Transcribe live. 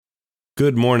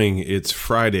Good morning. It's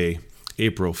Friday,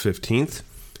 April 15th.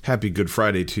 Happy Good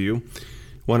Friday to you.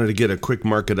 Wanted to get a quick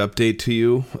market update to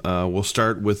you. We'll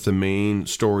start with the main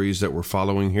stories that we're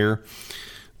following here.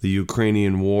 The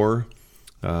Ukrainian war.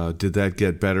 Did that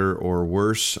get better or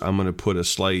worse? I'm going to put a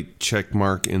slight check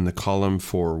mark in the column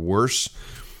for worse.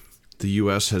 The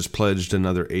U.S. has pledged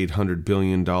another $800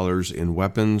 billion in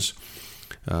weapons,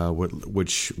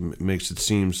 which makes it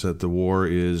seem that the war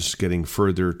is getting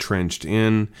further trenched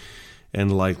in and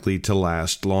likely to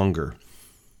last longer,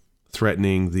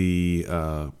 threatening the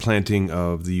planting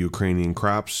of the Ukrainian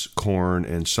crops, corn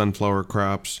and sunflower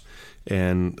crops,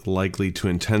 and likely to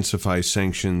intensify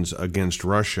sanctions against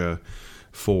Russia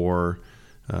for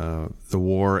the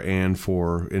war and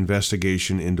for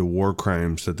investigation into war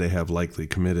crimes that they have likely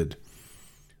committed.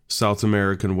 South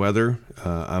American weather,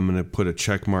 I'm going to put a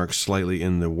check mark slightly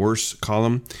in the worse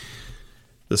column.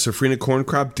 The safrinha corn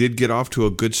crop did get off to a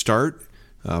good start,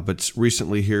 but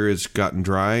recently here it's gotten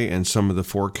dry, and some of the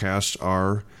forecasts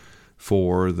are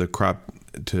for the crop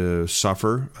to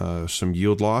suffer some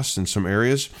yield loss in some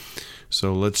areas.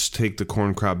 So let's take the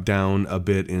corn crop down a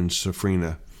bit in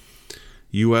safrinha.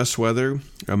 U.S. weather,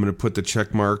 I'm going to put the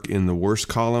check mark in the worst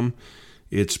column.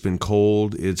 It's been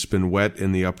cold, it's been wet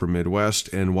in the upper Midwest,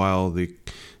 and while the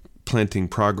planting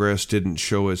progress didn't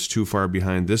show us too far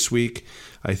behind this week,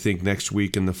 I think next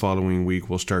week and the following week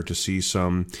we'll start to see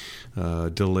some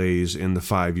delays in the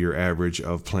 5-year average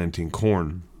of planting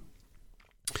corn.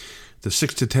 The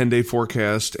 6 to 10 day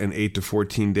forecast and 8 to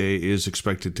 14 day is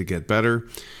expected to get better.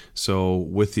 So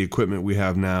with the equipment we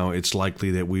have now, it's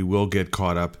likely that we will get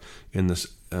caught up in this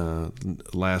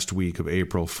last week of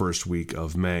April, first week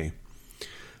of May.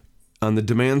 On the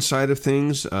demand side of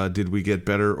things, did we get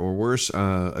better or worse?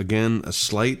 Again, a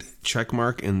slight check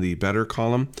mark in the better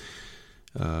column.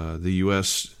 The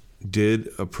U.S. did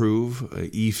approve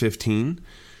E15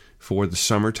 for the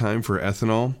summertime for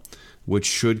ethanol, which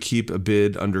should keep a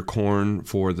bid under corn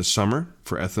for the summer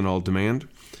for ethanol demand.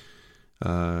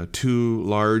 2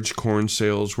 large corn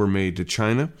sales were made to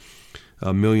China,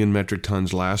 1 million metric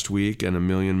tons last week and 1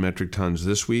 million metric tons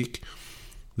this week.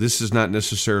 This is not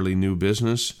necessarily new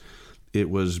business. It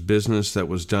was business that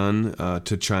was done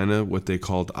to China, what they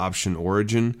called option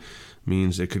origin,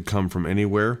 means it could come from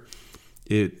anywhere.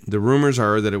 The rumors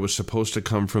are that it was supposed to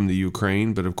come from the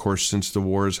Ukraine, but of course, since the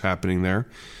war is happening there,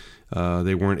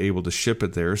 they weren't able to ship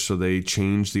it there, so they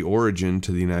changed the origin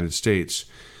to the United States.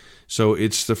 So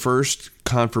it's the first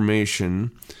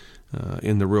confirmation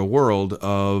in the real world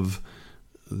of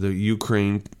the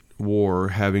Ukraine war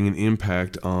having an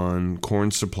impact on corn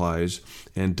supplies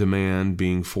and demand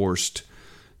being forced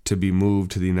to be moved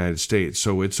to the United States.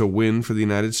 So it's a win for the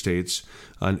United States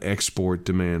on export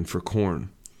demand for corn.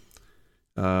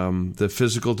 The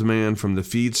physical demand from the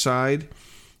feed side,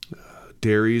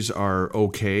 dairies are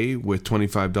okay with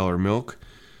 $25 milk.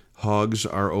 Hogs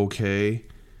are okay.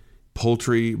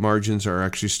 Poultry margins are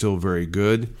actually still very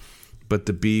good, but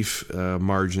the beef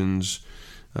margins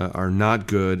are not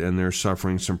good, and they're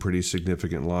suffering some pretty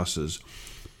significant losses.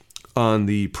 On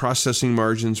the processing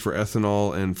margins for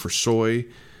ethanol and for soy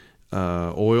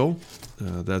oil,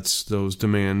 those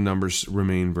demand numbers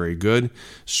remain very good.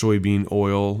 Soybean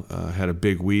oil had a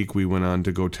big week. We went on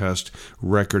to go test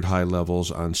record high levels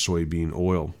on soybean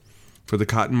oil. For the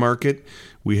cotton market,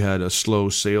 we had a slow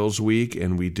sales week,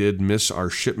 and we did miss our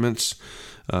shipments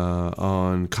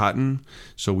on cotton,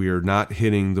 so we are not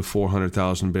hitting the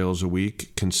 400,000 bales a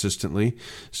week consistently,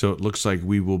 so it looks like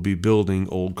we will be building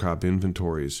old crop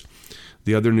inventories.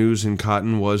 The other news in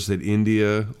cotton was that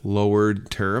India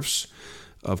lowered tariffs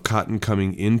of cotton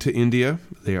coming into India.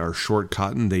 They are short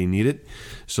cotton, they need it,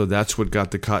 so that's what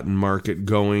got the cotton market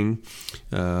going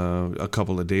a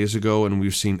couple of days ago, and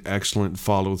we've seen excellent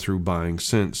follow-through buying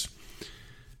since.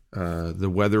 The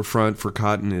weather front for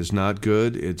cotton is not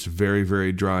good. It's very,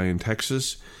 very dry in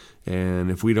Texas.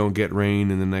 And if we don't get rain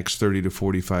in the next 30 to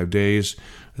 45 days,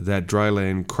 that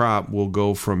dryland crop will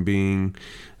go from being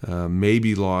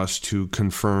maybe lost to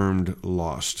confirmed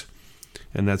lost.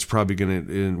 And that's probably going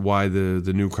to why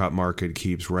the new crop market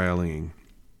keeps rallying.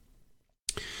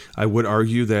 I would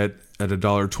argue that at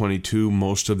 $1.22,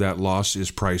 most of that loss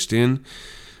is priced in.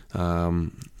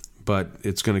 But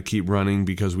it's going to keep running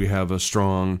because we have a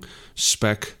strong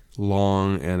spec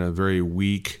long and a very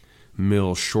weak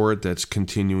mill short that's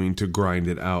continuing to grind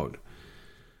it out.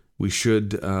 We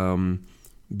should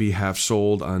be half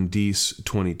sold on DEES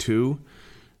 22.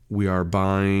 We are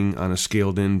buying on a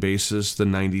scaled-in basis the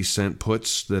 90-cent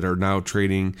puts that are now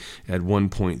trading at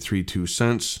 1.32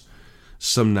 cents.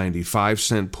 Some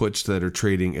 95-cent puts that are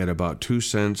trading at about 2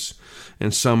 cents,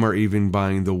 and some are even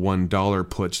buying the $1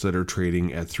 puts that are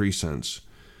trading at 3 cents.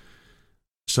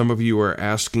 Some of you are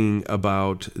asking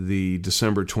about the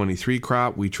December 23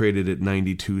 crop. We traded at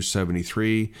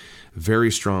 92.73.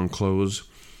 Very strong close.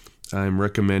 I'm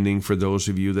recommending for those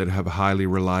of you that have highly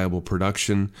reliable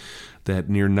production that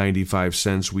near 95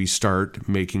 cents we start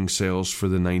making sales for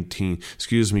the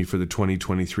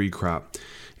 2023 crop.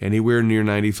 Anywhere near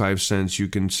 95 cents you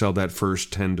can sell that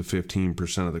first 10 to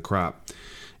 15% of the crop.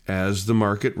 As the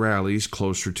market rallies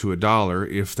closer to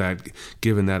 $1, if that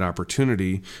given that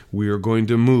opportunity, we are going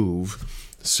to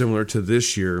move similar to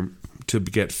this year to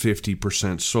get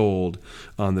 50% sold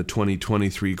on the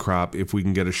 2023 crop if we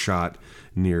can get a shot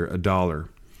near $1.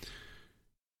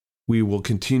 We will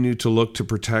continue to look to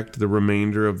protect the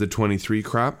remainder of the 23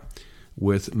 crop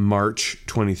with March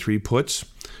 23 puts.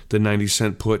 The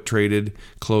 90-cent put traded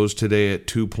closed today at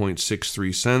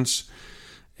 2.63 cents.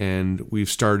 And we've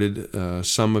started,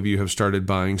 some of you have started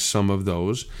buying some of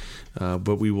those,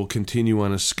 but we will continue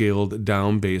on a scaled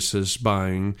down basis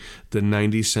buying the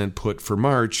 90-cent put for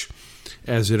March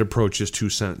as it approaches 2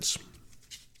 cents.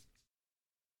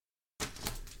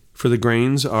 For the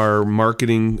grains, our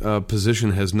marketing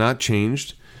position has not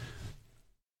changed.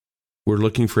 We're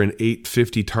looking for an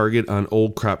 8.50 target on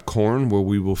old crop corn, where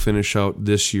we will finish out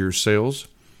this year's sales.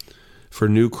 For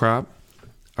new crop,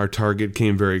 our target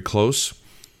came very close.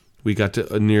 We got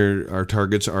to near our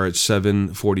targets are at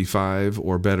 7.45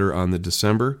 or better on the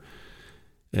December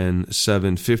and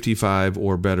 7.55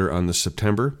 or better on the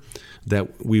September.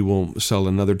 That we will sell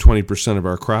another 20% of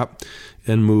our crop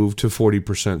and move to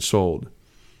 40% sold.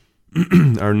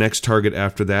 Our next target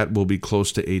after that will be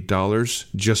close to $8,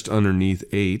 just underneath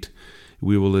 8.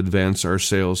 We will advance our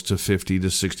sales to 50 to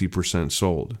 60%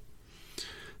 sold.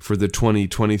 For the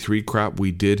 2023 crop,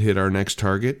 we did hit our next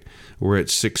target. We're at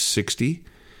 660.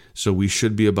 So we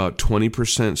should be about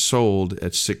 20% sold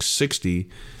at 660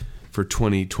 for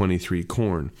 2023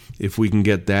 corn. If we can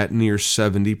get that near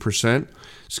 70%,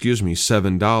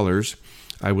 $7,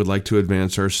 I would like to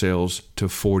advance our sales to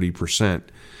 40%.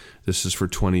 This is for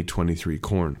 2023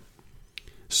 corn.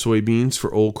 Soybeans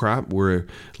for old crop, we're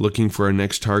looking for our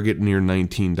next target near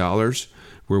 $19,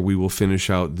 where we will finish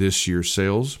out this year's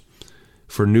sales.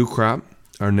 For new crop,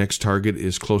 our next target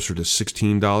is closer to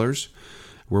 $16,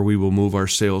 where we will move our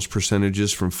sales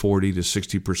percentages from 40 to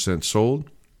 60% sold.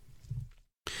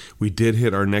 We did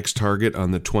hit our next target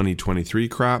on the 2023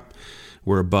 crop.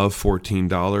 We're above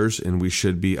 $14, and we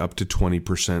should be up to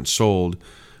 20% sold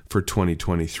for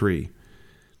 2023.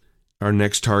 Our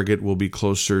next target will be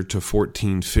closer to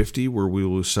 $14.50, where we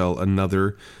will sell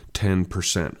another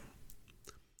 10%.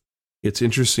 It's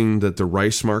interesting that the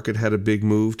rice market had a big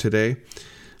move today.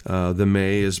 The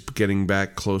May is getting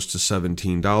back close to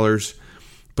 $17.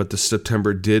 But the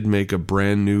September did make a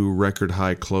brand new record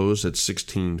high close at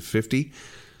 $16.50,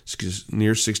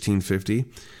 near $16.50,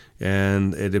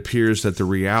 and it appears that the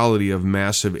reality of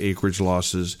massive acreage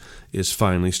losses is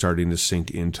finally starting to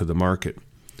sink into the market.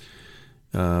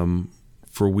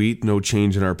 For wheat, no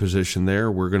change in our position there.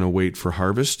 We're going to wait for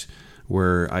harvest,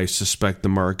 where I suspect the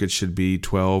market should be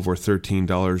 $12 or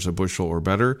 $13 a bushel or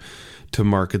better to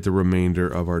market the remainder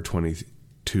of our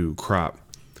 22 crop.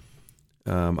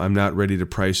 I'm not ready to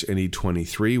price any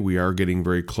 23. We are getting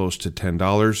very close to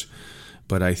 $10,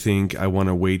 but I think I want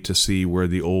to wait to see where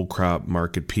the old crop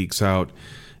market peaks out,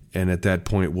 and at that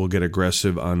point we'll get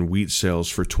aggressive on wheat sales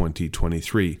for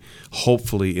 2023,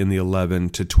 hopefully in the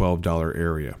 $11 to $12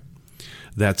 area.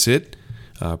 That's it.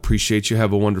 Appreciate you.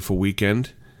 Have a wonderful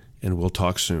weekend, and we'll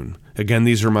talk soon. Again,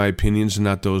 these are my opinions and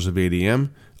not those of ADM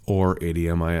or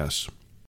ADMIS.